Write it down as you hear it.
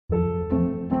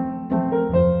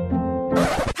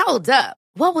Hold up.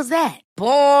 What was that?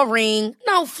 Boring.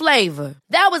 No flavor.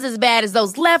 That was as bad as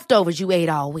those leftovers you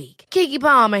ate all week. Keke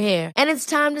Palmer here, and it's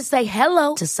time to say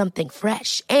hello to something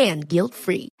fresh and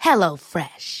guilt-free. Hello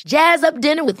Fresh. Jazz up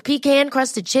dinner with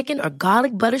pecan-crusted chicken or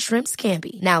garlic butter shrimp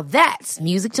scampi. Now that's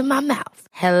music to my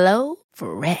mouth. Hello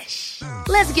Fresh.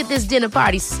 Let's get this dinner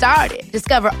party started.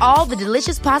 Discover all the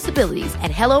delicious possibilities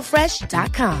at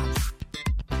hellofresh.com.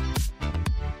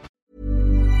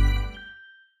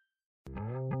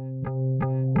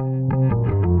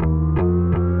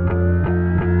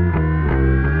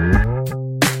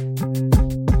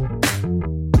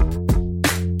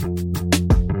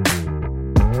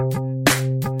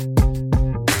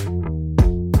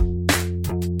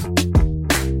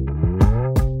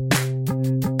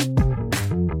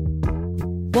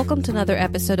 Welcome to another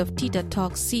episode of Tita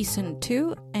Talk Season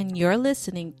 2, and you're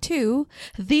listening to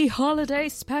The Holiday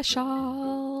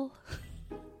Special.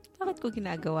 Bakit ko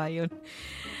ginagawa yun?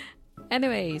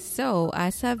 Anyway, so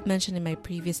as I've mentioned in my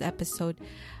previous episode,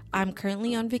 I'm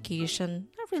currently on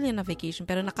vacation. Not really on a vacation,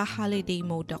 pero naka-holiday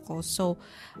mode ako. So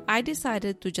I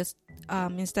decided to just,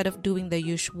 instead of doing the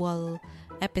usual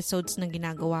episodes na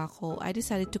ginagawa ko, I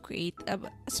decided to create a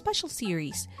special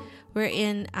series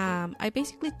wherein I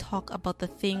basically talk about the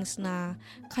things na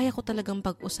kaya ko talagang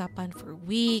pag-usapan for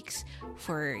weeks,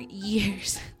 for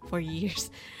years, for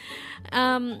years.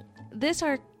 These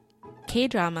are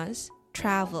K-dramas,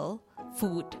 travel,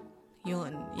 food.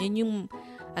 Yun yung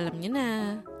alam nyo na,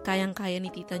 kayang-kaya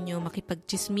ni tita nyo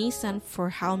makipag-chismisan for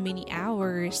how many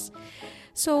hours.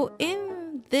 So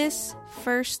in this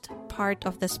first part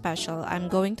of the special, I'm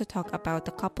going to talk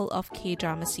about a couple of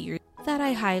K-drama series that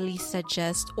I highly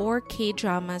suggest, or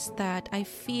K-dramas that I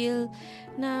feel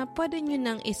na pwede nyo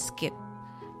nang skip.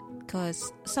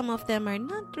 Because some of them are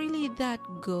not really that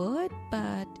good,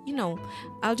 but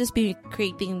I'll just be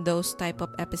creating those type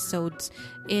of episodes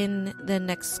in the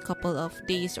next couple of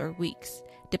days or weeks.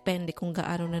 Depende kung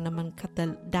gaano na naman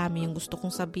kadami yung gusto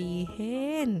kong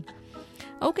sabihin.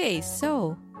 Okay,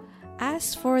 so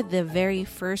as for the very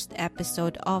first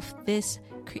episode of this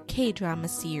K-drama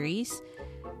series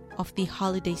of the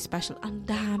holiday special, ang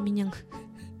dami niyang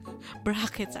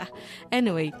brackets.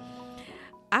 Anyway,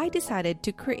 I decided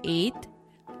to create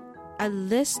a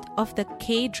list of the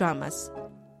K-dramas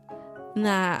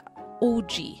na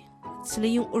OG. Sila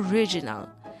yung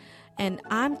original. And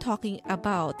I'm talking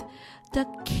about the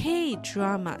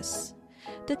K-dramas.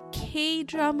 The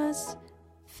K-dramas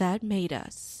that made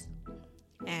us.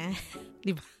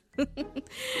 Diba?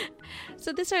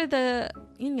 So these are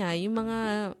yung mga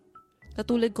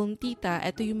katulad kong tita,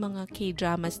 ito yung mga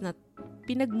K-dramas na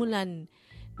pinagmulan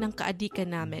ng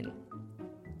kaadikan namin.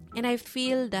 And I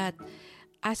feel that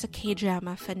as a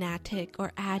K-drama fanatic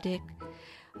or addict,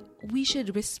 we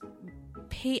should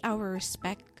pay our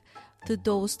respect to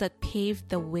those that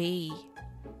paved the way.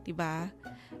 Diba?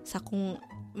 Sa kung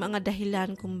mga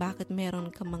dahilan kung bakit meron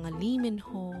ka mga Lee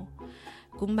Min-ho,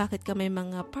 kung bakit ka may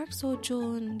mga Park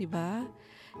Seo-joon, diba?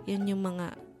 Yan yung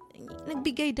mga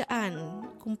nagbigay daan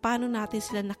kung paano natin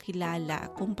sila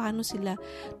nakilala, kung paano sila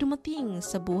dumating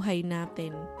sa buhay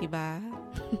natin, diba?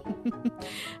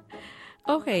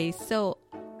 Okay, so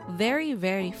very,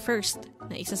 very first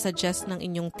na isasuggest ng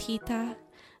inyong tita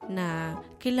na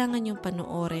kailangan yung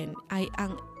panoorin ay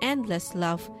ang Endless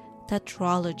Love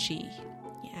Tetralogy.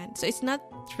 Yan. So it's not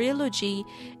trilogy,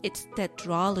 it's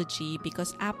tetralogy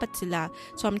because apat sila.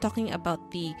 So I'm talking about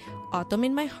the Autumn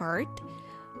in My Heart,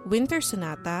 Winter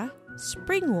Sonata,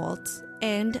 Spring Waltz,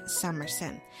 and Summer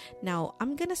Scent. Now,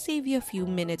 I'm gonna save you a few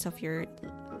minutes of your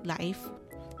life.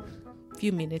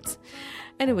 Few minutes.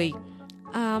 Anyway,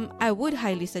 I would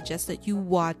highly suggest that you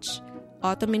watch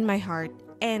Autumn in My Heart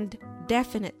and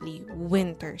definitely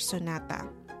Winter Sonata.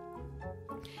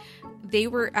 They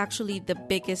were actually the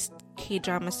biggest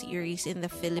K-drama series in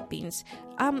the Philippines.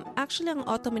 Actually, ang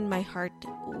Autumn in My Heart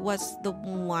was the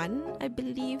one, I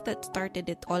believe, that started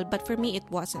it all. But for me, it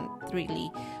wasn't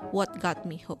really what got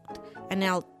me hooked. And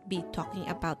I'll be talking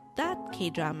about that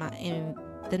K-drama in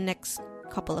the next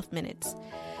couple of minutes.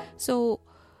 So,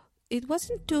 it was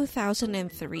in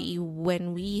 2003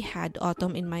 when we had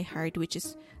Autumn in My Heart, which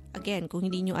is, again, kung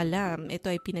hindi nyo alam,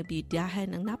 ito ay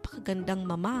pinagbidahan ng napakagandang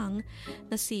mamang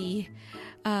na si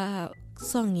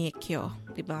Song Ye-kyo,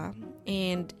 diba?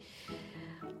 And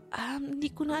hindi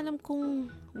ko na alam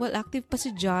kung, active pa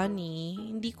si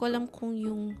Johnny. Hindi ko alam kung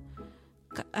yung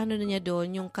ano na niya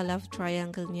doon, yung ka-love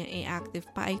triangle niya ay active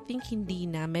pa. I think hindi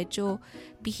na. Medyo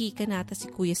pihika nata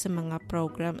si kuya sa mga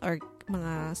program or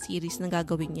mga series na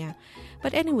gagawin niya.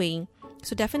 But anyway,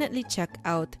 so definitely check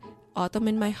out Autumn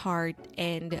in My Heart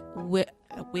and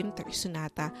Winter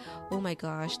Sonata. Oh my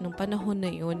gosh, nung panahon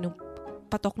na yun, nung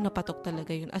patok na patok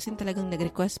talaga yun. As in talagang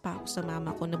nag-request pa ako sa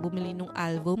mama ko na bumili nung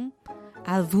album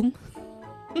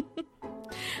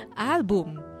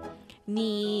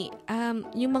ni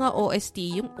yung mga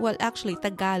OST, actually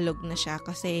Tagalog na siya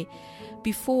kasi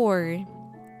before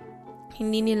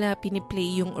hindi nila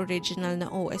piniplay yung original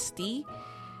na OST.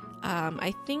 I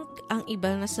think ang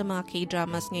iba na sa mga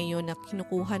K-dramas ngayon na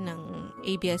kinukuha ng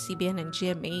ABS-CBN and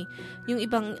GMA, yung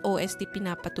ibang OST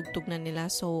pinapatugtog na nila.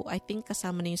 So, I think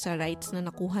kasama na yun sa rights na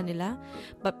nakuha nila.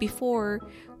 But before,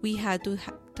 we had to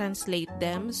translate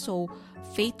them. So,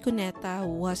 Faith Cuneta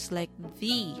was like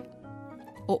the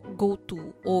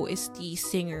go-to OST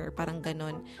singer. Parang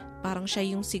ganon. Parang siya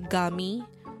yung si Gami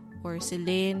or si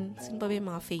Lynn. Sino pa ba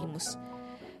yung mga famous?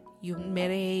 Yung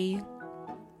Merey,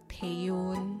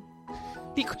 Taeyeon.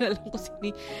 Hindi ko na lang kung sino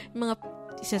yung mga,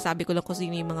 isasabi ko lang kung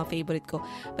sino yung mga favorite ko.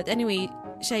 But anyway,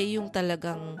 siya yung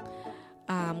talagang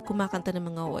kumakanta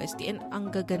ng mga OST. And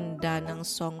ang gaganda ng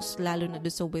songs, lalo na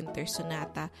doon sa Winter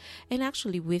Sonata. And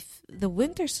actually, with the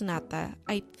Winter Sonata,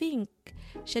 I think,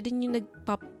 siya din yung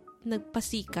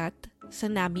nagpasikat sa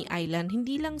Nami Island.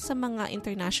 Hindi lang sa mga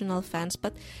international fans,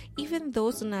 but even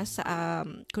those na sa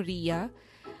Korea,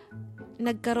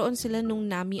 nagkaroon sila nung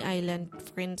Nami Island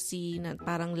frenzy na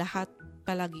parang lahat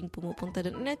palaging pumupunta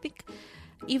doon. And I think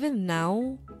even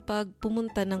now, pag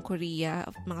pumunta ng Korea,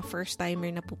 mga first-timer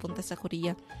na pupunta sa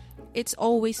Korea, it's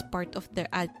always part of their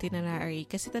itinerary.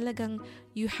 Kasi talagang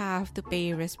you have to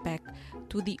pay respect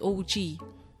to the OG.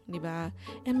 Diba?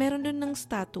 And meron doon ng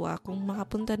statua. Kung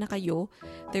makapunta na kayo,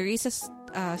 there is a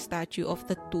statue of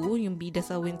the two, yung bida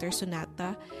sa Winter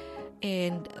Sonata.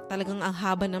 And talagang ang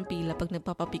haba ng pila pag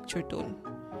nagpapapicture doon.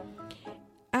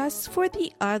 As for the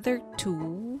other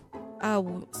two,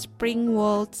 Spring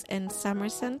Waltz and Summer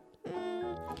Scent,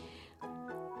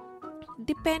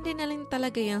 depende na lang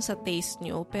talaga yan sa taste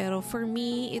nyo. Pero for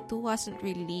me, it wasn't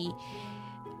really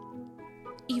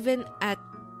even at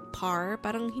par.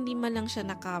 Parang hindi man lang siya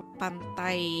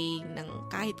nakapantay ng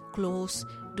kahit close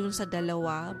dun sa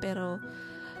dalawa. Pero,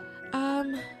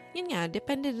 yun nga,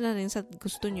 depende na rin sa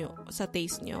gusto nyo, sa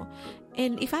taste nyo.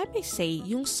 And if I may say,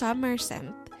 yung Summer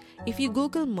Scent, if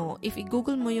i-google mo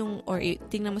yung, or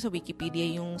tingnan mo sa Wikipedia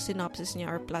yung synopsis niya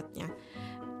or plot niya,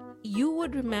 you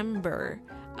would remember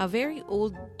a very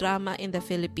old drama in the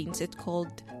Philippines. It's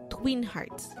called Twin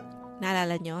Hearts.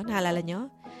 Naalala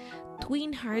nyo?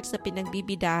 Twin Hearts na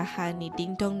pinagbibidahan ni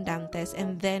Ding Dong Dantes,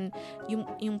 and then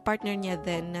yung partner niya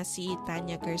then na si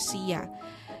Tanya Garcia.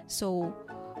 So,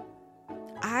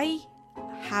 I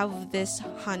have this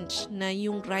hunch na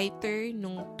yung writer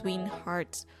nung Twin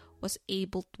Hearts was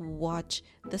able to watch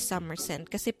the Summer Scent.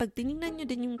 Kasi pag tinignan nyo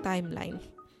din yung timeline,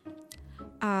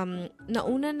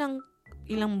 nauna ng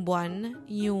ilang buwan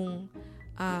yung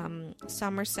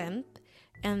Summer Scent,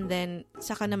 and then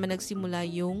saka naman nagsimula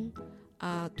yung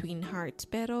Twin Hearts.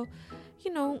 Pero,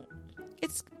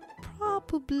 it's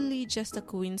probably just a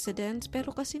coincidence, pero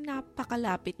kasi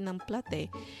napakalapit ng plot eh.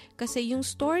 Kasi yung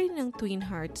story ng Twin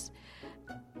Hearts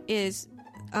is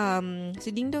si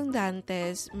Ding Dong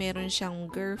Dantes, meron siyang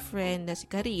girlfriend na si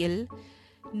Karil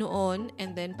noon,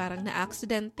 and then parang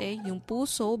na-aksidente, yung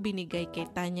puso binigay kay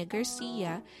Tanya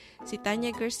Garcia. Si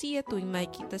Tanya Garcia, tuwing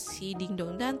makikita si Ding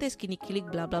Dong Dantes, kinikilig,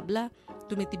 blah blah blah,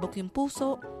 tumitibok yung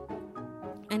puso.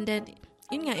 And then,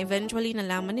 yun nga, eventually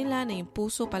nalaman nila na yung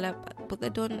puso pala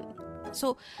punta doon.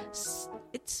 So,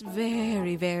 it's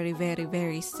very, very, very,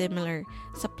 very similar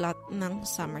sa plot ng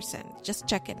Summer Scent. Just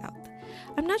check it out.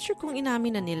 I'm not sure kung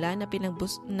inamin na nila na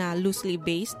loosely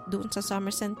based doon sa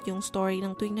Summer Scent yung story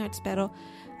ng Twin Hearts, pero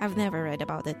I've never read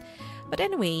about it. But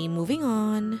anyway, moving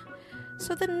on.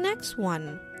 So the next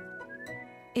one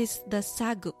is the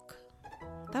Saguk.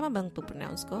 Tama bang to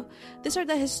pronounce ko? These are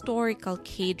the historical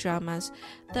K-dramas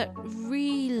that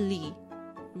really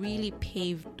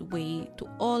paved way to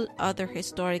all other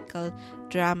historical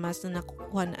dramas na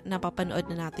napapanood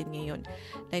na natin ngayon.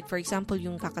 Like for example,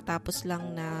 yung kakatapos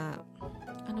lang na,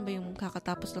 ano ba yung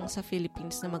kakatapos lang sa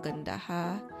Philippines na maganda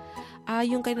ha?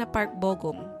 Yung kay na Park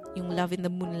Bogum, yung Love in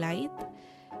the Moonlight.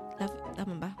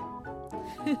 Tama ba?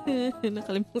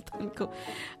 Nakalimutan ko.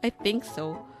 I think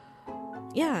so.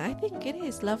 Yeah, I think it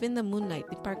is Love in the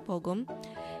Moonlight with Park Bogum.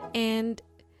 And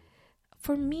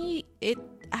for me, it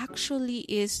actually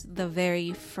is the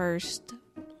very first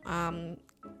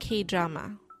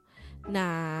K-drama na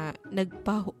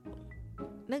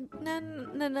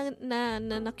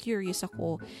na-curious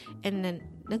ako, and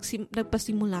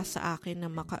nagpasimula sa akin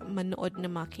na manood ng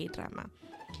mga K-drama.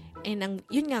 And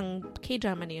yun nga,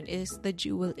 K-drama na yun is The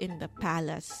Jewel in the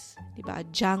Palace. Diba?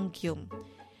 Jangkyum.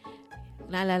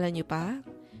 Naalala nyo pa?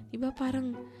 Diba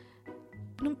parang,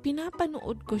 nung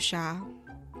pinapanood ko siya,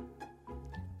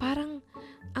 parang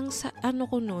ano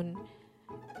ko nun,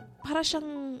 para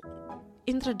siyang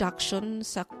introduction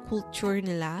sa culture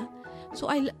nila. So,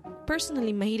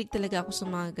 personally, mahilig talaga ako sa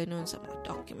mga ganun, sa mga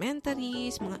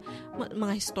documentaries,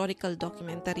 mga historical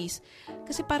documentaries.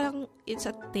 Kasi parang it's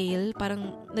a tale,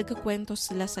 parang nagkakwento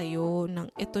sila sa'yo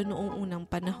ng ito noong unang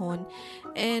panahon.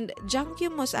 And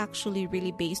Jangkyum was actually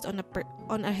really based on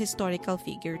a historical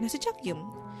figure na si Jangkyum.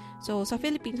 So, sa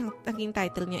Philippines, ang naging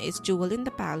title niya is Jewel in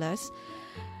the Palace.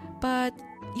 But,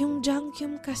 yung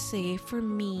Jangkyum kasi, for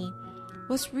me,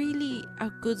 was really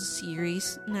a good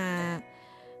series na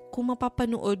kung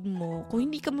mapapanood mo, kung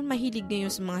hindi ka man mahilig ngayon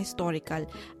sa mga historical,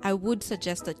 I would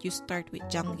suggest that you start with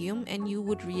Jangkyum and you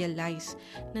would realize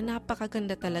na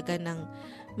napakaganda talaga ng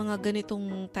mga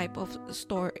ganitong type of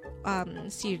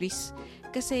series.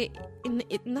 Kasi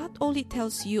it not only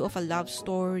tells you of a love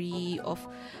story, of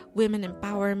women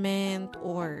empowerment,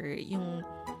 or yung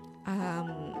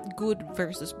good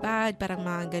versus bad, parang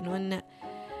mga ganun na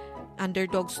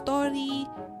underdog story.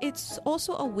 It's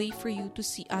also a way for you to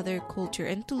see other culture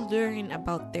and to learn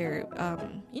about their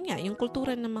yung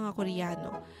kultura ng mga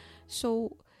Koreano.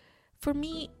 So for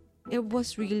me, it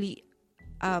was really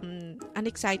an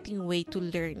exciting way to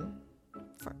learn.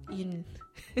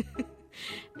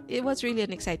 It was really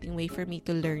an exciting way for me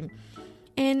to learn.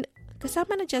 And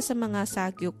kasama na dyan sa mga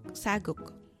sagok.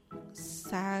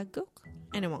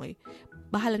 Ano mo kayo?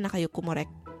 Bahala na kayo kumorek.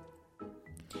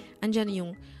 Andyan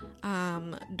yung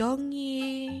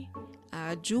Dongyi,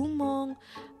 Jumong,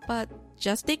 but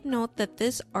just take note that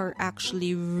these are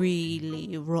actually really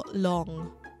long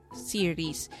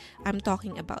series. I'm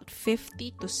talking about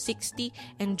 50 to 60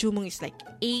 and Jumong is like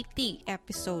 80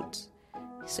 episodes.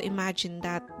 So imagine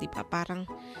that, di ba? Parang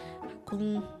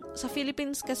kung sa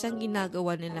Philippines kasi ang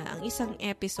ginagawa nila, ang isang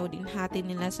episode inhati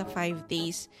nila sa 5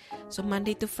 days. So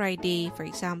Monday to Friday, for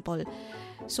example.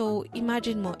 So,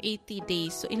 imagine mo, 80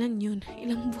 days. So, ilan yun?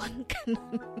 Ilang buwan ka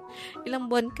nun? Ilang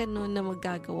buwan ka nun na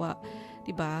magagawa?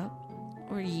 Diba?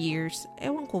 Or years.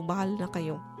 Ewan ko, bahala na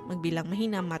kayo. Magbilang.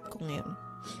 Mahina math ko ngayon.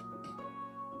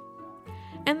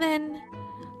 And then,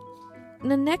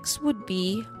 the next would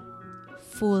be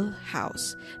Full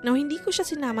House. Now, hindi ko siya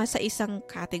sinama sa isang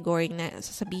category na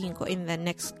sasabihin ko in the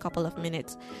next couple of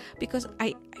minutes because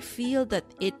I feel that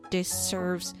it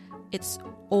deserves its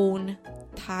own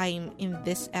time in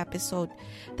this episode.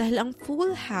 Dahil ang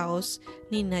Full House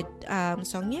ni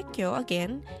Song Ye-kyo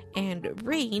again and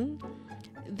Rain,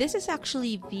 this is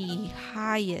actually the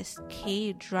highest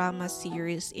K-drama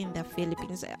series in the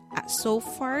Philippines. So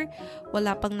far,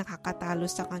 wala pang nakakatalo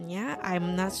sa kanya.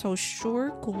 I'm not so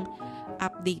sure kung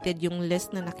updated yung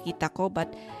list na nakita ko,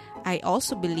 but I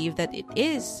also believe that it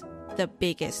is the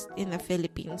biggest in the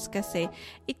Philippines kasi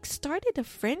it started a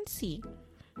frenzy.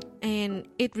 And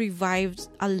it revived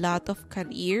a lot of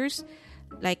careers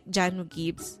like Jano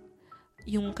Gibbs.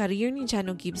 Yung career ni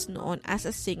Jano Gibbs noon as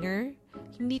a singer,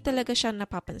 hindi talaga siya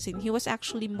napapansin. He was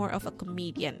actually more of a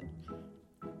comedian.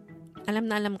 Alam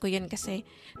na alam ko yan kasi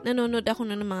nanonood ako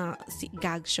ng mga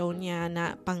gag show niya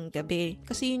na panggabi.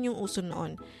 Kasi yun yung uso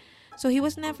noon. So he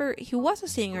was a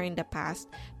singer in the past,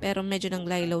 pero medyo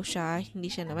nanglaylaw siya,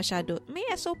 hindi siya na masyado, may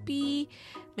SOP,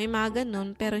 may mga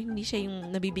ganun, pero hindi siya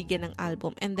yung nabibigyan ng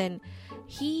album. And then,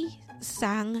 he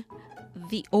sang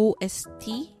the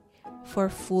OST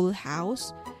for Full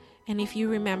House. And if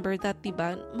you remember that,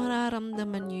 diba,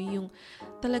 mararamdaman nyo yung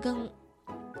talagang,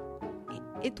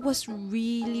 it was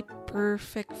really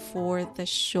perfect for the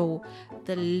show.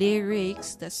 The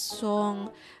lyrics, the song,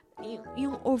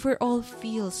 yung overall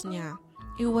feels niya,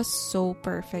 it was so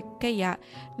perfect. Kaya,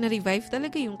 na-revive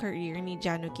talaga yung career ni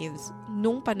Jano Gibbs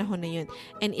nung panahon na yun.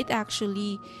 And it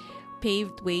actually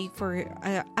paved way for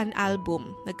an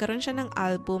album. Nagkaroon siya ng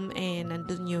album and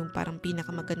nandun yung parang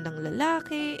pinakamagandang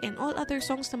lalaki and all other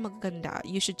songs na maganda.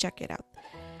 You should check it out.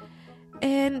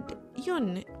 And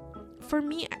yun, for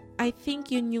me, I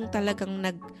think yun yung talagang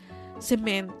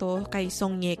nag-semento kay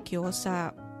Song Ye-kyo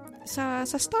sa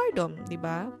stardom, di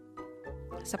ba?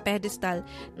 Sa pedestal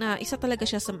na isa talaga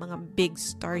siya sa mga big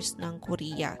stars ng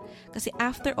Korea. Kasi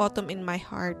after Autumn in My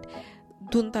Heart,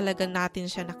 dun talaga natin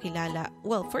siya nakilala.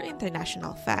 Well, for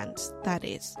international fans, that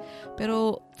is.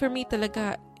 Pero for me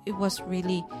talaga, it was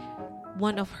really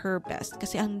one of her best.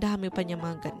 Kasi ang dami pa niya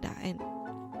mga ganda. And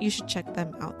you should check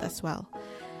them out as well.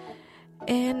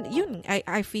 And yun,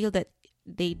 I feel that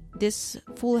this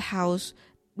Full House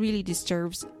really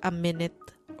deserves a minute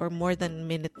or more than a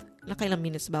minute. Nakailang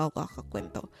minutes ba ako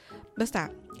kakakwento? Basta,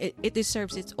 it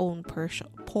deserves its own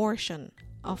portion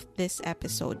of this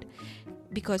episode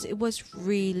because it was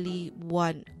really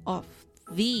one of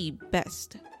the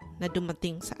best na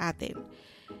dumating sa atin.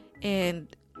 And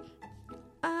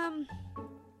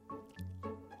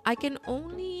I can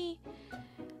only...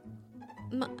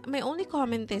 My only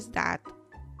comment is that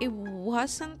it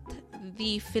wasn't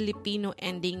the Filipino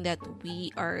ending that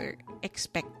we are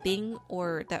expecting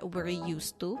or that we're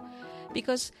used to.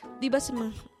 Because, di ba sa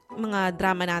mga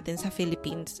drama natin sa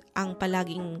Philippines, ang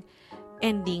palaging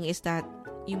ending is that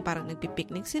yung parang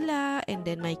nagpipiknik sila and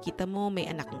then makikita mo may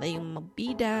anak na yung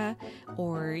mabida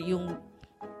or yung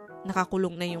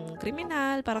nakakulong na yung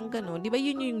kriminal, parang gano'n. Di ba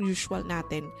yun yung usual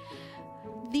natin?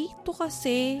 Dito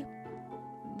kasi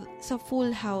sa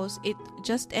Full House, it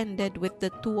just ended with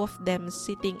the two of them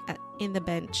sitting in the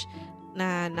bench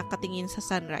na nakatingin sa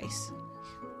sunrise.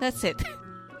 That's it.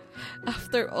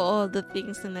 After all the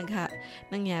things na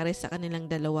nangyari sa kanilang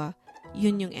dalawa,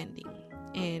 yun yung ending.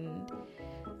 And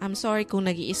I'm sorry kung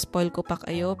nag-i-spoil ko pa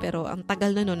kayo, pero ang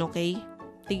tagal na nun, okay?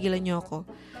 Tigilan nyo ako.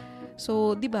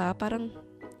 So, di ba, parang,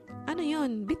 ano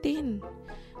yun, bitin.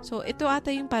 So, ito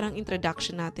ata yung parang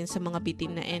introduction natin sa mga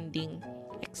bitin na ending,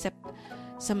 except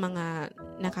sa mga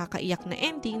nakakaiyak na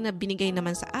ending na binigay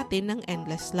naman sa atin ng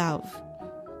Endless Love.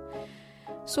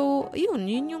 So, yun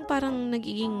yung parang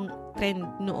nagiging trend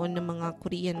noon ng mga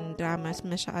Korean dramas,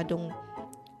 masyadong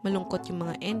malungkot yung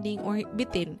mga ending or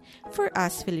bitin for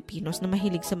us Filipinos na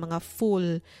mahilig sa mga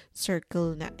full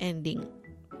circle na ending.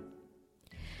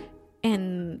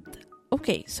 And,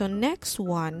 okay, so next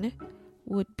one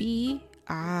would be,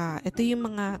 ito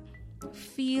yung mga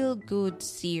feel-good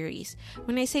series.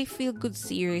 When I say feel-good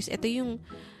series, ito yung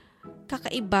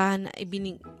kakaiba na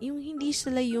yung hindi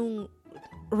sila yung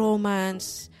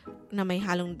romance na may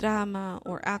halong drama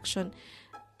or action.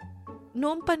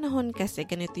 Noong panahon kasi,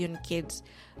 ganito yun kids,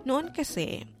 noon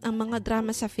kasi, ang mga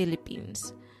drama sa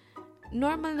Philippines,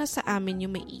 normal na sa amin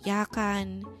yung may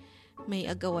iyakan, may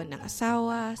agawan ng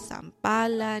asawa,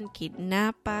 sampalan,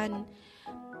 kidnapan,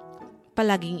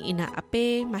 palaging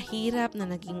inaapi, mahirap na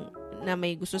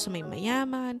may gusto sa may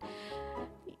mayaman.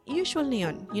 Usual na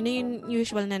yun. Yun na yung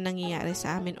usual na nangyayari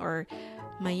sa amin, or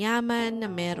mayaman na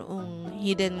merong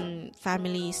hidden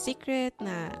family secret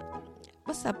na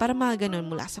basta para mga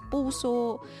ganun mula sa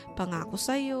puso, pangako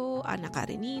sa'yo, Ana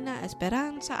Karenina,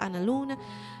 Esperanza, Ana Luna.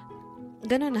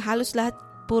 Ganun na halos lahat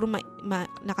puro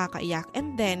nakakaiyak.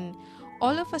 And then,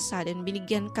 all of a sudden,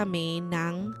 binigyan kami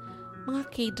ng mga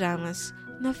K-dramas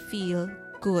na feel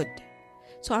good.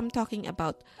 So, I'm talking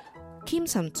about Kim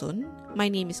Samsun. My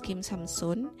name is Kim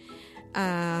Samsun.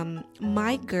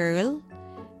 My Girl.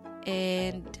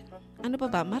 And, ano pa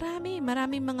ba? Marami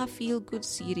mga feel good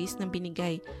series na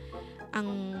binigay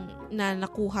na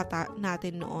nakuha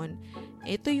natin noon.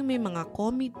 Ito yung may mga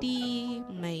comedy,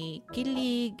 may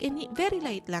kilig, and very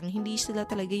light lang. Hindi sila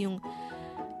talaga yung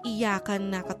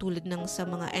iyakan na katulad ng sa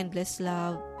mga Endless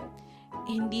Love.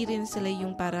 Hindi rin sila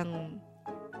yung parang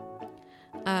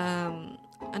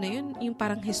yung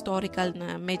parang historical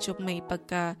na medyo may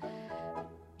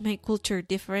culture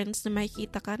difference na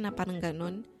makikita ka na parang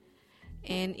ganun.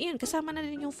 And yun, kasama na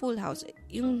rin yung Full House.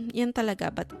 Yan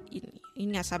talaga, but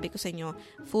yun nga, sabi ko sa inyo,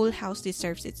 Full House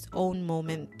deserves its own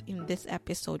moment in this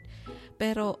episode.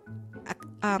 Pero,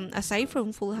 aside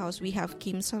from Full House, we have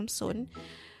Kim Samsun,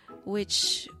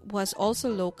 which was also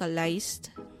localized.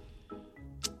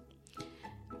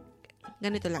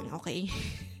 Ganito lang, okay?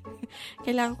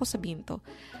 Kailangan ko sabihin to.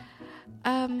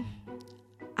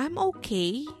 I'm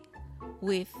okay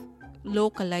with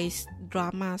localized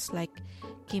dramas like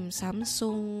Kim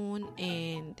Samsun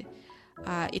and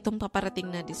itong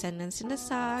paparating na Descendants in the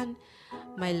Sun,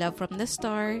 My Love from the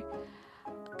Star.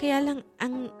 Kaya lang,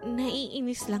 ang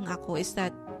naiinis lang ako is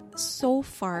that so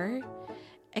far,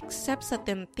 except sa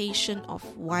Temptation of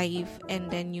Wife and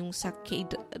then yung sa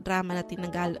K-drama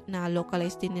na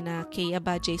localized din na Kay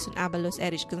Aba, Jason Abalos,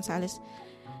 Erich Gonzalez,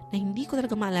 na hindi ko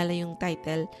talaga maalala yung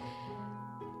title,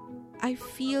 I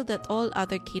feel that all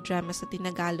other K-dramas na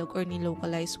tinagalog or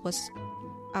nilocalized was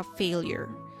a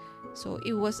failure. So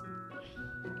it was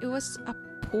a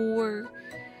poor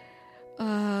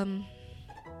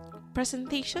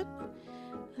presentation.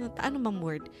 Ano bang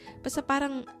word? Basta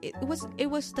parang it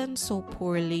was done so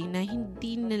poorly na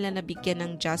hindi nila nabigyan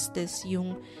ng justice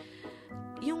yung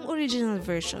original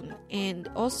version.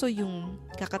 And also yung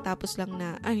kakatapos lang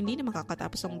na hindi naman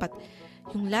kakatapos lang, but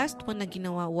yung last one na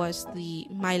ginawa was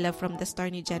the My Love from the Star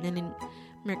ni Janelyn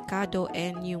Mercado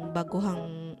and yung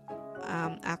baguhang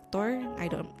actor,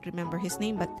 I don't remember his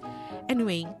name, but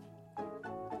anyway,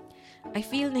 I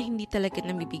feel na hindi talaga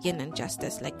nabibigyan ng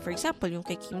justice. Like for example, yung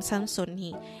kay Kim Samsun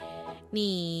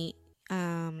ni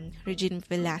Regine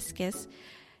Velasquez.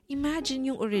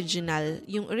 Imagine yung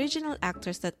original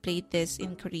actress that played this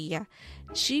in Korea.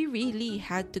 She really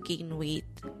had to gain weight.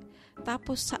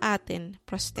 Tapos sa atin,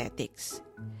 prosthetics.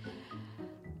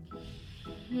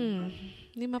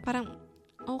 Di ba parang,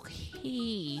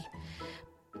 okay.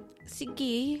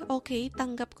 Sige, okay,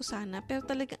 tanggap ko sana. Pero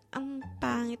talaga, ang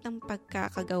pangit ng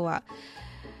pagkakagawa.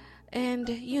 And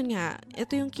yun nga,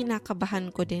 ito yung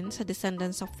kinakabahan ko din sa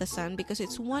Descendants of the Sun because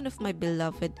it's one of my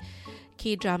beloved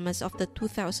K-dramas of the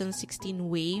 2016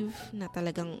 wave na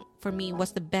talagang, for me,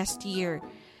 was the best year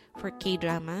for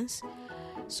K-dramas.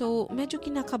 So, medyo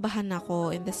kinakabahan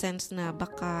ako in the sense na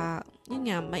baka, yun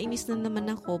nga, mainis na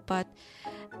naman ako, but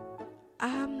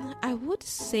I would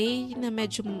say na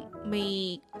medyo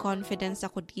may confidence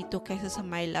ako dito kaysa sa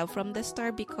My Love from the Star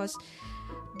because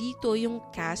dito yung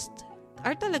cast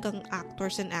are talagang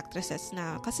actors and actresses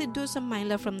na. Kasi doon sa My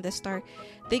Love from the Star,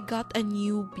 they got a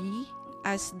newbie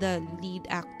as the lead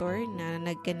actor na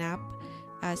nagganap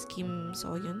as Kim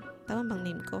So-yeon. Tama bang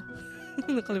name ko?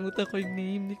 Nakalimutan ko yung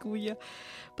name ni Kuya.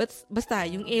 But basta,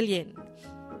 yung alien.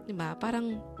 Diba?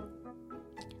 Parang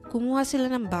kumuha sila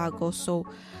ng bago. So,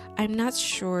 I'm not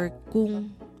sure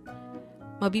kung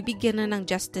mabibigyan na ng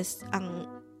justice ang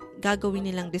gagawin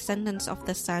nilang Descendants of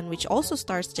the Sun, which also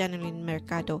stars Janeline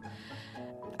Mercado,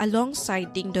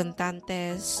 alongside Ding Don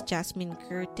Dantes, Jasmine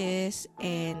Curtis,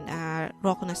 and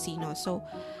Rocco Nacino. So,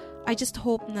 I just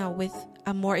hope na with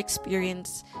a more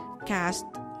experienced cast,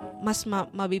 mas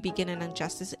mabibigyan na ng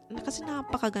justice. Kasi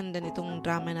napakaganda nitong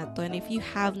drama na to. And if you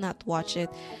have not watched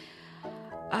it,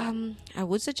 I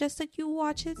would suggest that you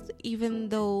watch it,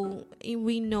 even though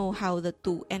we know how the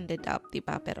two ended up,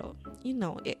 diba? Pero, you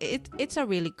know, it's a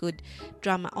really good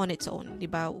drama on its own,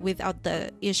 diba? Without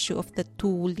the issue of the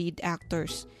two lead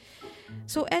actors.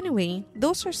 So anyway,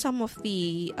 those are some of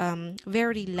the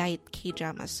very light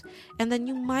K-dramas. And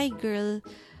then yung My Girl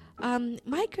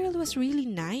was really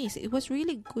nice. It was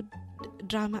really good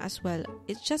drama as well.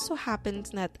 It just so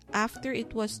happens that after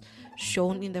it was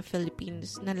shown in the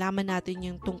Philippines, nalaman natin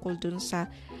yung tungkol dun sa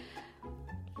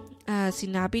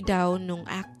sinabi daw nung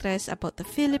actress about the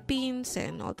Philippines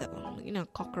and all the, you know,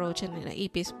 cockroach and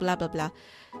ipis, blah blah blah.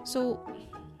 So,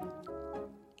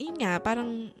 yun nga,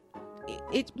 parang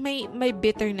it may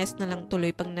bitterness na lang tuloy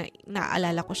pag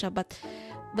naalala ko siya, but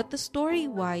the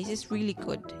story wise is really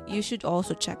good. You should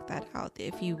also check that out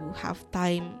if you have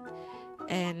time.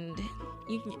 And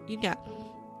yun nga,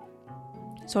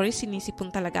 sorry,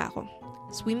 sinisipon talaga ako.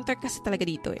 It's winter kasi talaga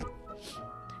dito eh.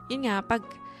 Yun nga,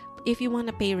 if you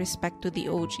wanna pay respect to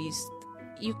the OGs,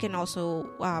 you can also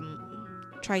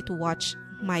try to watch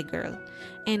My Girl.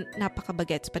 And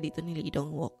napaka-bagets pa dito ni Lee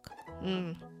Dong-wook.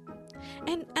 And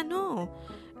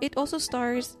it also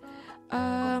stars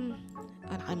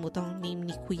nakalimutan ang name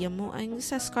ni kuya mo, ang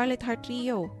sa Scarlet Heart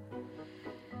Trio.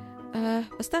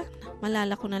 Basta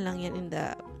malala ko na lang yan in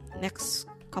the next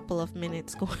couple of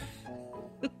minutes ko.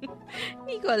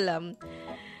 Hindi ko alam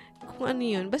kung ano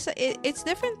yun. Basta it's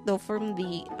different though from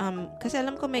the kasi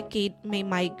alam ko may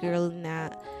My Girl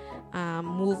na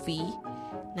movie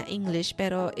na English,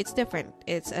 pero it's different.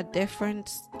 It's a different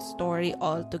story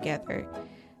altogether.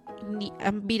 Hindi,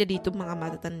 ang bida dito mga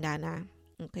matatanda na.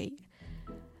 Okay.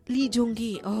 Lee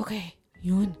Jong-gi. Okay.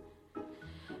 Yun.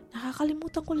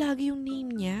 Nakakalimutan ko lagi yung name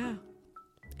niya.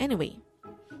 Anyway.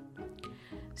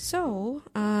 So,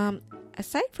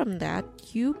 aside from that,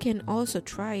 you can also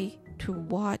try to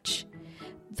watch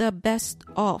the best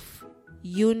of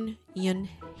Yoon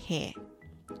Eun-hye.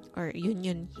 Or Yoon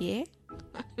Eun-hye?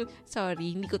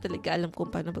 Sorry, hindi ko talaga alam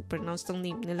kung paano mag-pronounce tong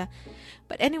name nila.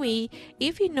 But anyway,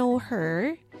 if you know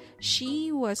her,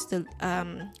 she was the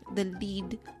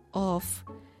lead of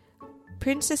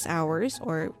Princess Hours,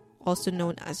 or also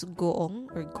known as Goong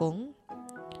or Gong,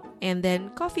 and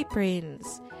then Coffee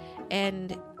Prince.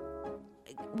 And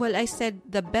well, I said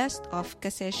the best of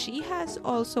kasi she has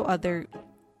also other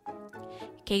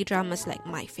K-dramas like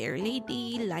My Fair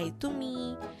Lady, Lie to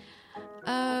Me.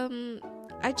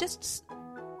 I just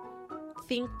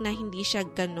think na hindi siya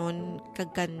ganon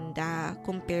kaganda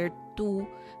compared to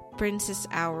Princess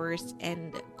Hours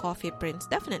and Coffee Prince.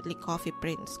 Definitely Coffee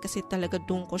Prince kasi talaga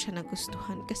doon ko siya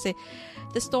nagustuhan kasi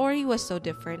the story was so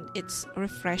different. It's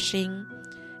refreshing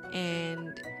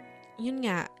and yun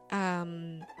nga,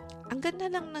 ang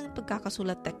ganda lang ng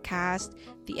pagkakasulat, the cast,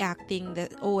 the acting, the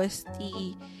OST,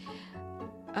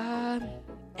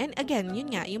 and again,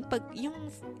 yun nga, yung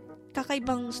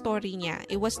kakaibang story niya,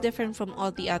 it was different from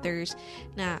all the others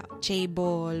na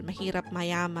chaebol, mahirap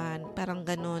mayaman, parang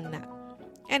ganon na.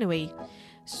 Anyway,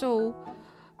 so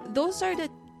those are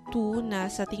the two na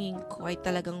sa tingin ko ay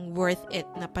talagang worth it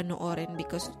na panoorin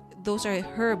because those are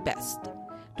her best.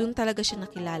 Doon talaga siya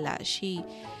nakilala. She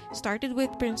started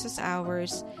with Princess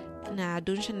Hours na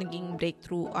doon siya naging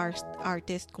breakthrough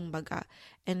artist kumbaga.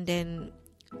 And then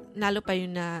lalo pa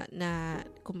yun na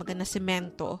kumbaga na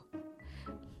semento.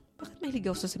 Bakit mahilig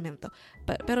ako sa semento.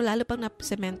 Pero lalo pang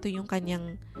na-semento yung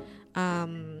kanyang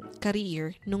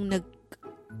career nung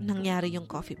nangyari yung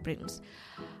Coffee Prince.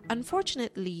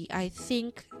 Unfortunately, I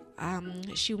think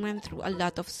she went through a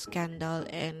lot of scandal,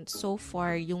 and so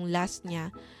far, yung last niya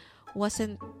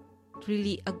wasn't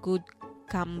really a good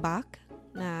comeback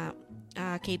na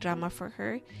K-drama for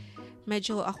her.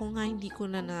 Medyo ako nga hindi ko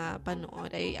na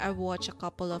napanood. I watched a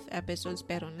couple of episodes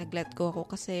pero nag-let go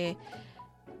ako kasi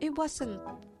it wasn't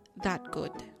that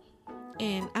good.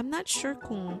 And I'm not sure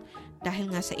kung dahil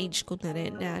nga sa age ko na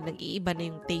rin na nag-iiba na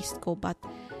yung taste ko, but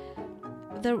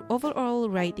the overall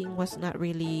writing was not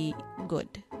really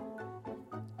good.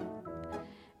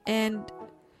 And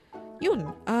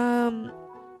yun,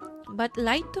 but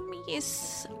Lie to Me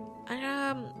is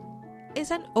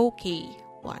an okay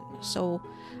one. So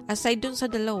aside dun sa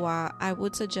dalawa, I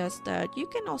would suggest that you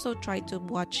can also try to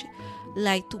watch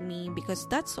Lie to Me because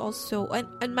that's also and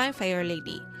My Fair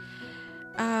Lady.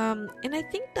 And I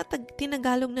think that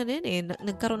tinagalog na rin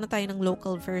nagkaroon na tayo ng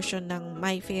local version ng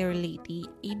My Fair Lady.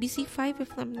 ABC5 if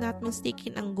I'm not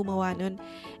mistaken ang gumawa nun.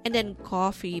 And then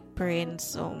Coffee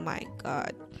Prince, oh my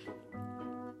God.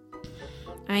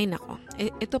 Ay nako,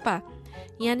 ito pa.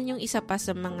 Yan yung isa pa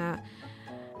sa mga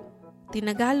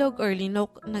tinagalog or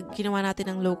ginawa natin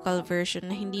ng local version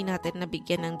na hindi natin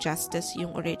nabigyan ng justice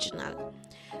yung original.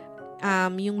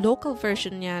 Yung local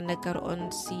version niya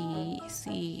nagkaroon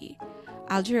si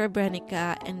Alger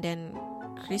Abrenica and then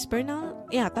Chris Bernal.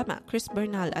 Yeah, tama. Chris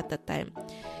Bernal at that time.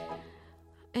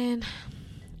 And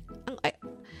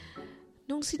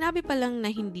nung sinabi pa lang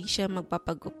na hindi siya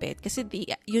magpapagupit kasi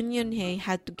yun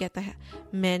had to get a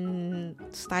men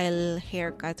style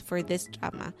haircut for this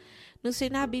drama. Nung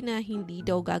sinabi na hindi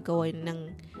daw gagawin ng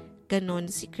ganon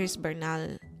si Chris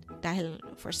Bernal dahil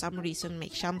for some reason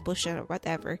may shampoo siya or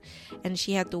whatever and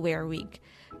she had to wear wig.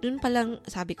 Dun pa lang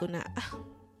sabi ko na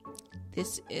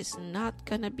this is not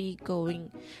gonna be going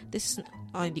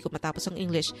hindi ko matapos ang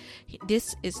English.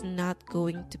 This is not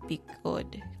going to be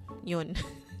good. Yun.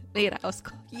 Nairaos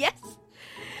ko. Yes!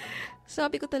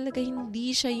 Sabi ko talaga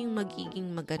hindi siya yung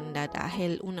magiging maganda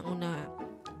dahil unang-una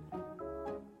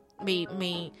may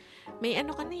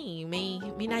ano ka na may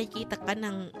nakikita ka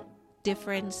ng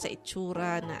difference sa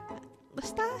itsura na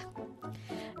basta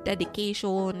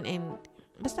dedication and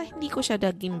basta hindi ko siya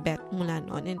naging bet mula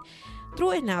noon. And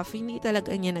true enough, hindi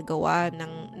talaga niya nagawa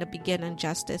ng nabigyan ng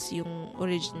justice yung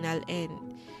original.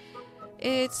 And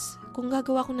it's, kung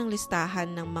gagawa ko ng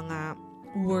listahan ng mga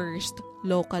worst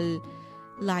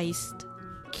localized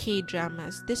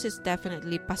K-dramas, this is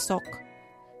definitely pasok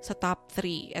sa top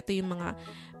 3. Ito yung mga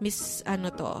Miss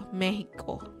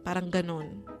Mexico. Parang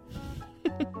ganun.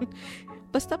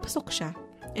 Basta pasok siya.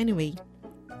 Anyway.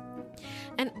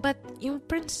 But yung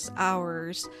Prince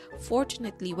Hours,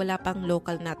 fortunately, wala pang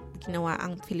local na ginawa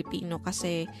ang Filipino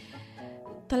kasi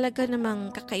talaga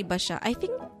namang kakaiba siya. I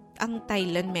think ang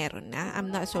Thailand meron na. I'm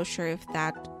not so sure if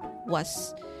that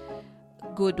was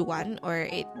good one or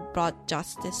it brought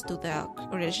justice to the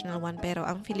original one. Pero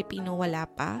ang Filipino wala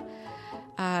pa.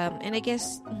 And I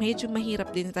guess medyo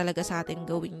mahirap din talaga sa atin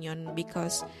gawin yon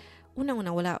because unang-una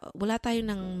wala tayo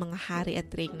ng mga hari at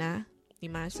reyna,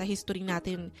 diba? Sa history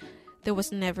natin there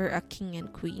was never a king and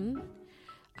queen.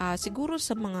 Siguro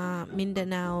sa mga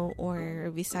Mindanao or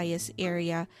Visayas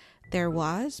area there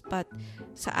was, but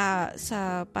sa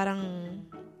parang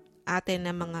atin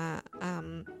na mga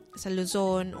sa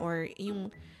Luzon or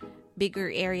yung bigger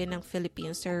area ng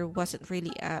Philippines, there wasn't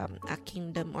really a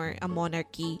kingdom or a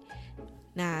monarchy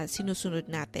na sinusunod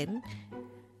natin.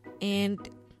 And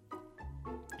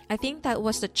I think that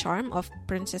was the charm of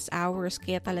Princess Hours,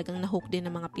 kaya talagang nahook din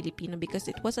ng mga Pilipino because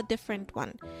it was a different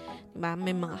one. Diba?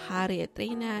 May mga hari at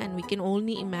reyna and we can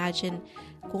only imagine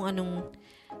kung anong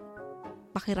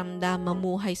pakiramdam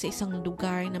mamuhay sa isang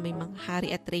lugar na may mga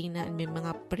hari at reyna and may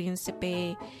mga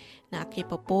prinsipe na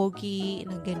kipapogi,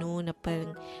 na gano'n, na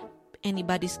parang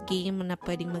anybody's game na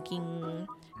pwedeng maging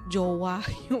jowa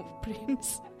yung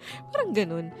prince. Parang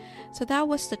ganun. So that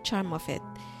was the charm of it.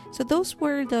 So those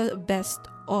were the best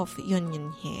of Yeon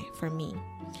Yeon Hye for me.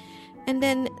 And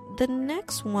then the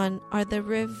next one are the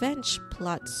revenge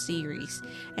plot series.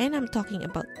 And I'm talking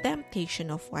about Temptation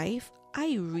of Wife,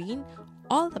 Irene,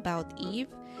 All About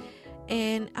Eve,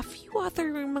 and a few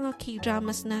other mga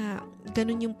K-dramas na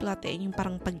ganun yung plot yung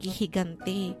parang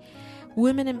paghihigante,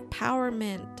 women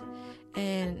empowerment,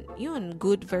 and yun,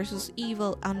 good versus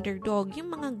evil, underdog,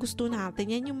 yung mga gusto natin,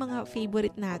 yan yung mga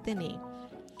favorite natin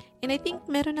And I think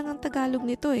meron na ng Tagalog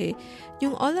nito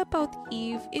Yung All About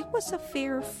Eve, it was a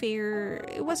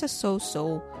it was a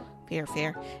so-so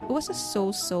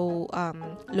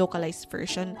localized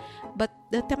version. But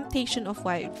the Temptation of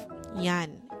Wife,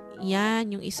 yan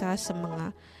yan yung isa sa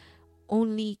mga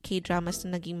only K-dramas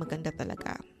na naging maganda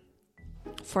talaga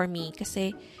for me.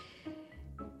 Kasi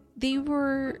they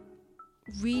were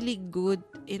really good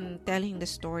in telling the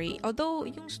story. Although,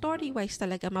 yung story-wise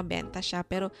talaga mabenta siya.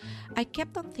 Pero, I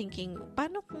kept on thinking,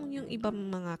 paano kung yung ibang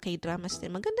mga K-dramas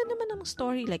din? Maganda naman ang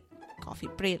story, like Coffee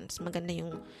Prince. Maganda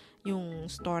yung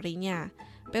story niya.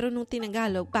 Pero nung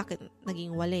tinagalog, bakit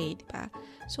naging wale, di ba?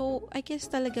 So, I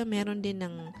guess talaga meron din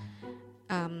ng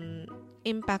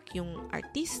impact yung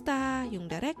artista, yung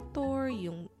director,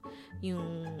 yung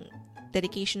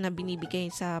dedication na binibigay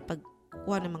sa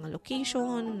pagkuha ng mga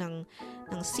location, ng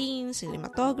scenes,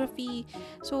 cinematography.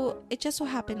 So, it just so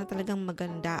happened na talagang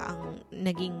maganda ang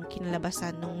naging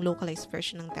kinalabasan ng localized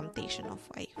version ng Temptation of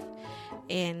Wife.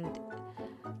 And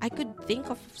I could think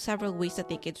of several ways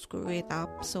that they could screw it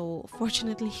up. So,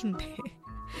 fortunately, hindi.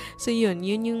 So, yun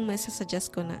yung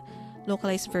masasuggest ko na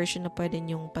localized version na pwede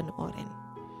nyong panoorin.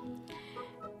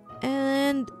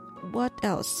 And what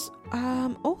else?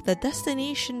 The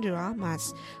destination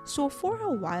dramas. So, for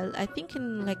a while, I think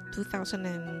in like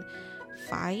 2005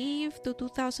 to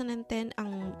 2010,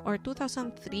 or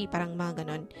 2003, parang mga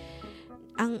ganon,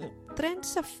 ang trend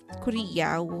sa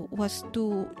Korea was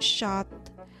to shot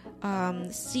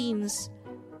scenes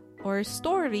or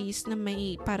stories na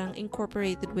may parang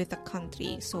incorporated with a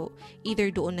country. So, either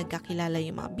doon nagkakilala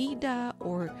yung mga bida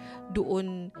or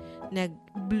doon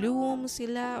nag-bloom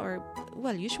sila or,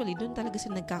 well, usually doon talaga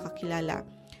sila nagkakakilala.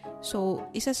 So,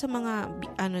 isa sa mga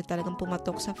talagang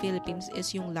pumatok sa Philippines is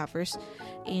yung Lovers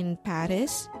in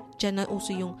Paris. Diyan na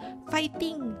uso yung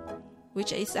fighting,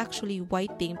 which is actually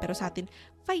whiting, pero sa atin,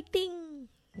 fighting!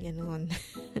 Ganon.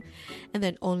 And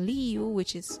then Only You,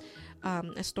 which is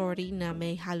a story na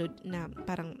may halod na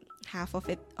parang half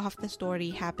the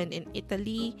story happened in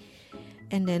Italy,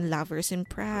 and then Lovers in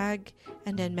Prague,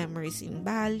 and then Memories in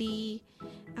Bali.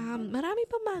 Marami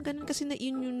pa mga ganun kasi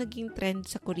yun yung naging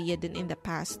trend sa Korea din in the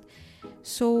past.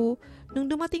 So, nung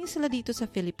dumating sila dito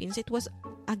sa Philippines, it was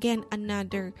again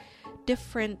another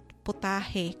different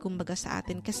putahe kumbaga sa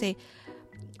atin kasi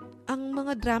ang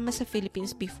mga drama sa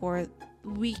Philippines before,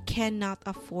 we cannot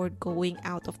afford going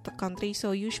out of the country.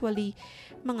 So, usually,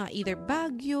 mga either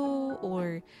Baguio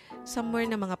or somewhere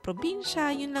na mga probinsya,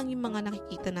 yun lang yung mga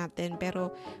nakikita natin. Pero,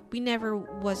 we never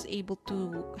was able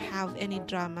to have any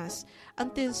dramas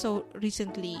until so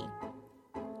recently.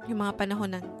 Yung mga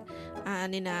panahon ng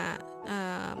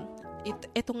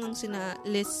itong ang sina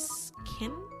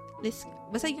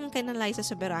basta yung kay na Liza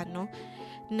Soberano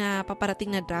na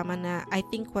paparating na drama na I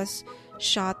think was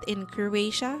shot in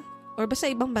Croatia or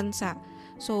basta ibang bansa.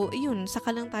 So, yun,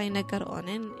 saka lang tayo nagkaroon.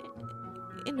 And,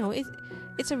 you know,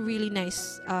 it's a really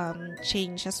nice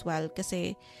change as well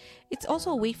kasi it's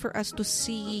also a way for us to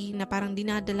see na parang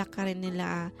dinadala ka rin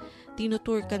nila,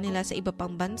 tinutour ka nila sa iba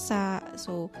pang bansa.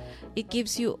 So, it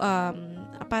gives you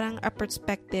parang a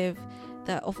perspective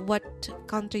of what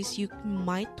countries you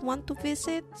might want to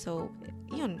visit. So,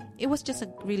 yun, it was just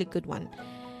a really good one.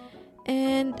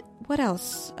 And, what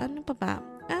else? Ano pa ba?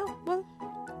 Well,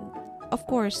 of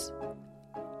course,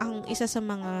 ang isa sa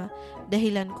mga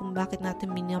dahilan kung bakit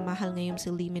natin minamahal ngayon si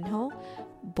Lee Min-ho,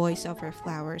 Boys Over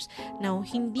Flowers. Now,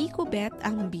 hindi ko bet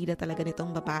ang bida talaga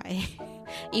nitong babae.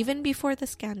 Even before the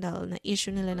scandal na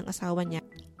issue nila ng asawa niya,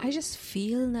 I just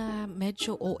feel na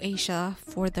medyo OA siya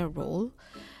for the role.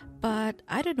 But,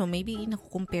 I don't know, maybe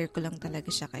nakukompare ko lang talaga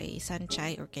siya kay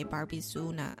Sunshine or kay Barbie Sue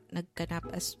na nagganap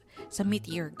as sa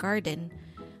Meteor Garden,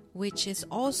 which is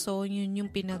also yun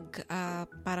yung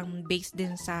parang based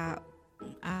din sa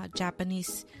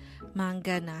Japanese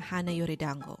manga na Hana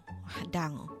Yoridango.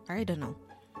 Or I don't know.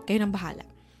 Kayo nang bahala.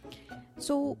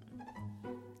 So,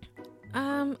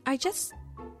 I just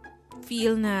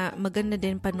feel na maganda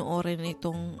din panoorin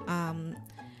itong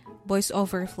Boys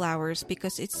Over Flowers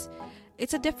because it's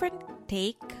a different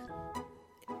take.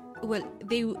 Well,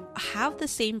 they have the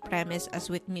same premise as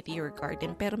with Meteor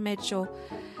Garden, pero medyo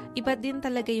iba din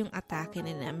talaga yung atake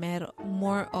nila.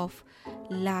 More of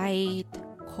light,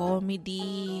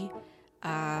 comedy,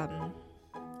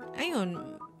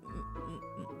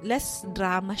 less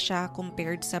drama siya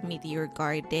compared sa Meteor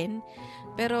Garden.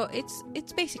 Pero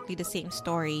it's basically the same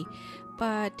story.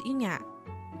 But yun nga,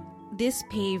 this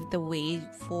paved the way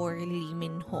for Lee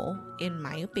Min-ho, in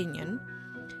my opinion.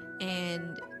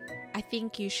 And I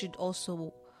think you should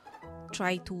also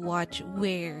try to watch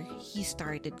where he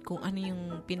started, kung ano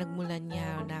yung pinagmulan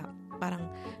niya na parang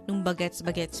nung bagets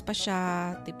pa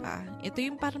siya, diba? Ito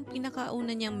yung parang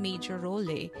pinakauna niyang major role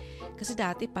eh. Kasi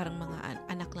dati parang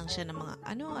mga anak lang siya ng mga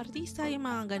artista, yung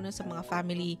mga gano'n sa mga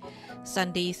family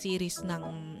Sunday series ng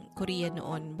Korea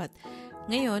noon. But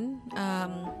Ngayon,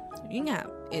 yun nga,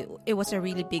 it was a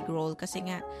really big role kasi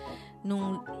nga,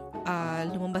 nung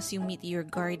lumabas yung Meteor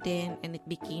Garden and it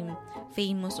became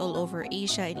famous all over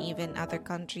Asia and even other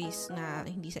countries na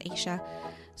hindi sa Asia.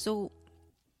 So,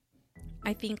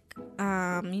 I think,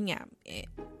 yun nga,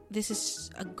 this is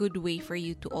a good way for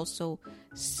you to also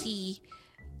see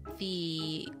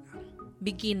the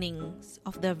beginnings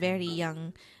of the very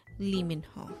young Lee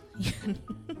Min-ho.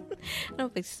 Ano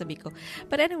pagsasabi ko?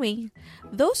 But anyway,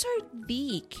 those are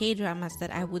the K-dramas that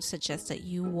I would suggest that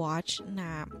you watch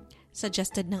na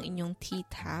suggested ng inyong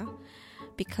tita,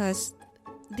 because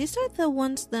these are the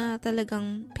ones na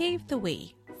talagang pave the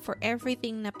way for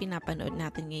everything na pinapanood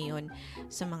natin ngayon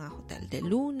sa mga Hotel de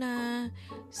Luna,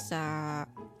 sa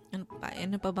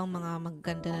ano pa bang mga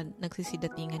maganda na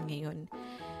nagsisidatingan ngayon.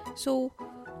 So,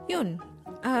 yun.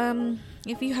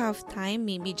 If you have time,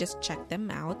 maybe just check them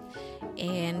out.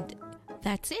 And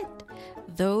that's it.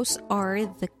 Those are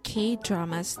the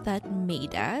K-dramas that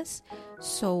made us.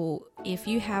 So, if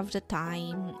you have the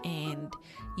time and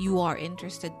you are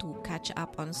interested to catch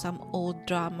up on some old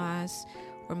dramas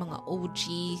or mga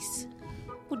OGs,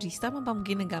 tama ba ang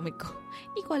ginagamit ko?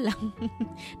 Hindi ko alam.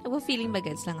 Nagpa-feeling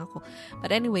bagets lang ako.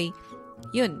 But anyway,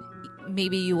 yun.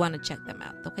 Maybe you want to check them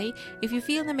out, okay? If you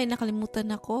feel na may nakalimutan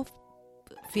ako,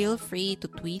 feel free to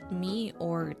tweet me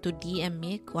or to DM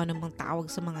me kung ano mang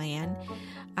tawag sa mga yan.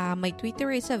 My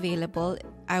Twitter is available.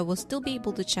 I will still be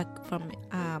able to check from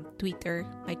Twitter.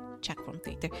 Check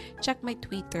my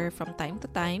Twitter from time to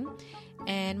time.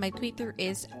 And my Twitter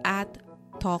is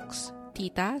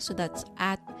 @TalksTita. So that's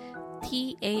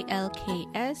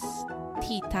 @TALKS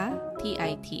Tita,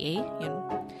 TITA. Yun.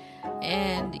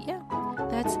 And yeah,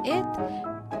 that's it.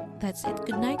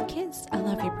 Good night, kids. I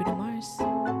love you, Bruno Mars.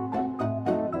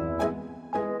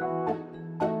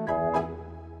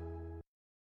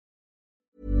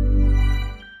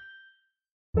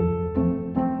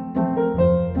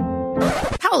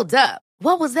 Hold up.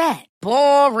 What was that?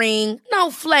 Boring. No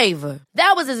flavor.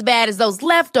 That was as bad as those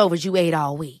leftovers you ate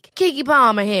all week. Keke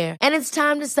Palmer here, and it's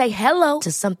time to say hello to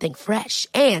something fresh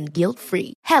and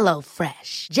guilt-free. Hello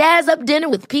Fresh. Jazz up dinner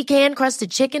with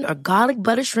pecan-crusted chicken or garlic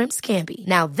butter shrimp scampi.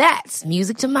 Now that's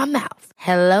music to my mouth.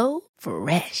 Hello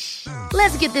Fresh.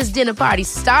 Let's get this dinner party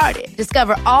started.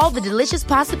 Discover all the delicious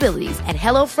possibilities at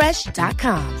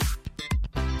HelloFresh.com.